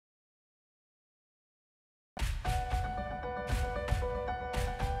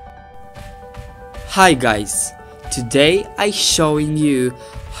Hi guys, today I showing you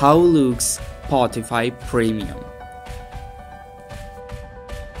how looks Spotify Premium.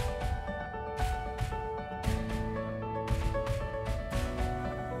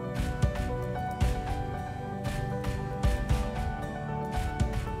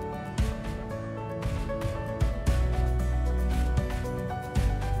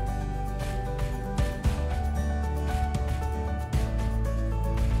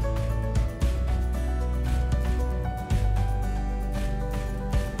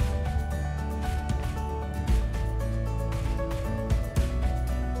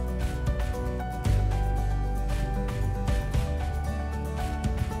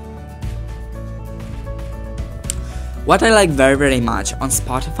 What I like very much on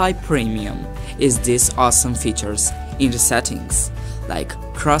Spotify Premium is these awesome features in the settings, like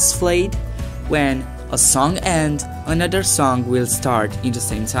crossfade. When a song ends, another song will start in the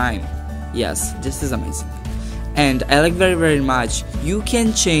same time. Yes, this is amazing. And I like very much you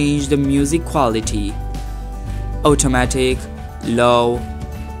can change the music quality: automatic, low,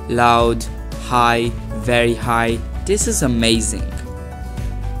 loud, high, very high. This is amazing.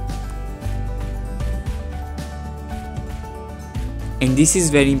 And this is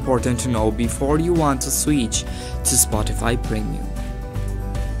very important to know before you want to switch to Spotify Premium.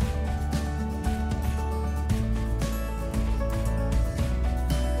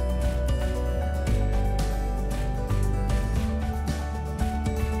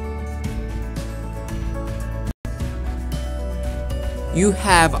 You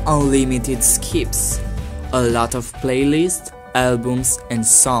have unlimited skips, a lot of playlists, albums and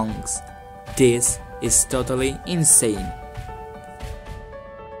songs. This is totally insane.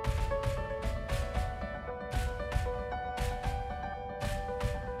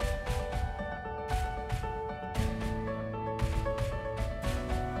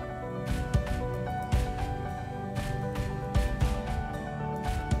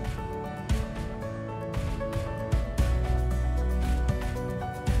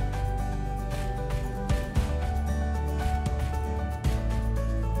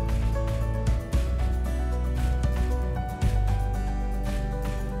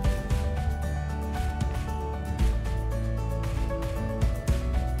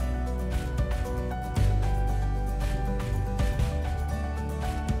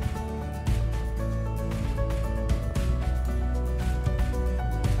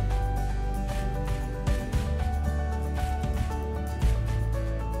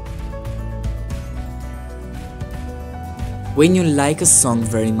 When you like a song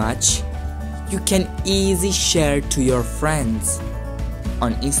very much, you can easily share to your friends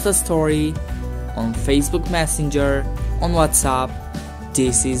on Insta Story, on Facebook Messenger, on WhatsApp.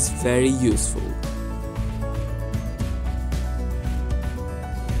 This is very useful.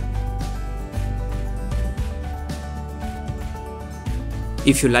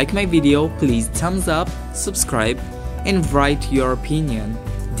 If you like my video, please thumbs up, subscribe and write your opinion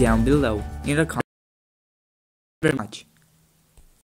down below in the comments. Very much.